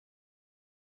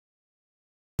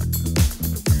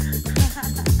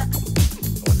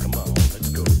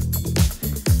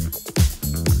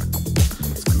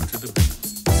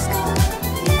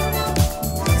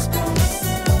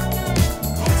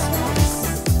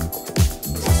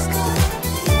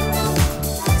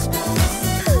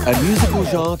A musical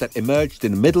genre that emerged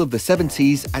in the middle of the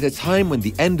 70s at a time when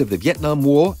the end of the Vietnam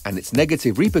War and its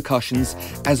negative repercussions,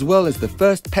 as well as the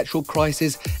first petrol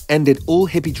crisis, ended all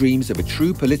hippie dreams of a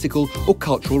true political or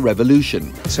cultural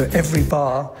revolution. So every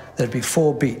bar, there'd be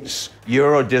 4 beats.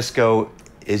 Eurodisco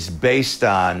is based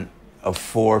on a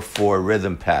 4/4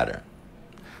 rhythm pattern.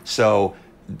 So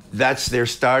that's their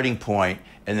starting point,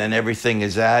 and then everything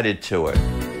is added to it.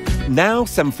 Now,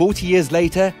 some 40 years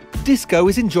later, disco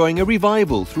is enjoying a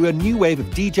revival through a new wave of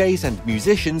DJs and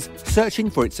musicians searching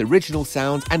for its original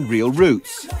sound and real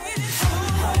roots.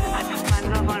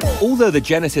 Although the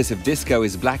genesis of disco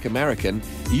is black American,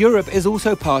 Europe is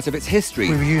also part of its history.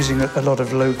 We were using a lot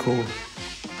of local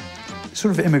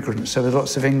sort of immigrants. So there were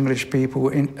lots of English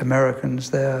people,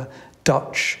 Americans there,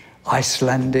 Dutch,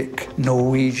 Icelandic,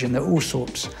 Norwegian, there were all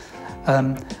sorts.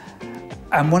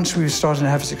 And once we were starting to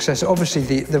have success, obviously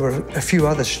there were a few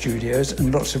other studios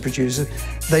and lots of producers.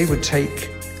 They would take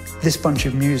this bunch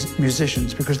of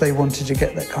musicians because they wanted to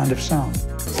get that kind of sound.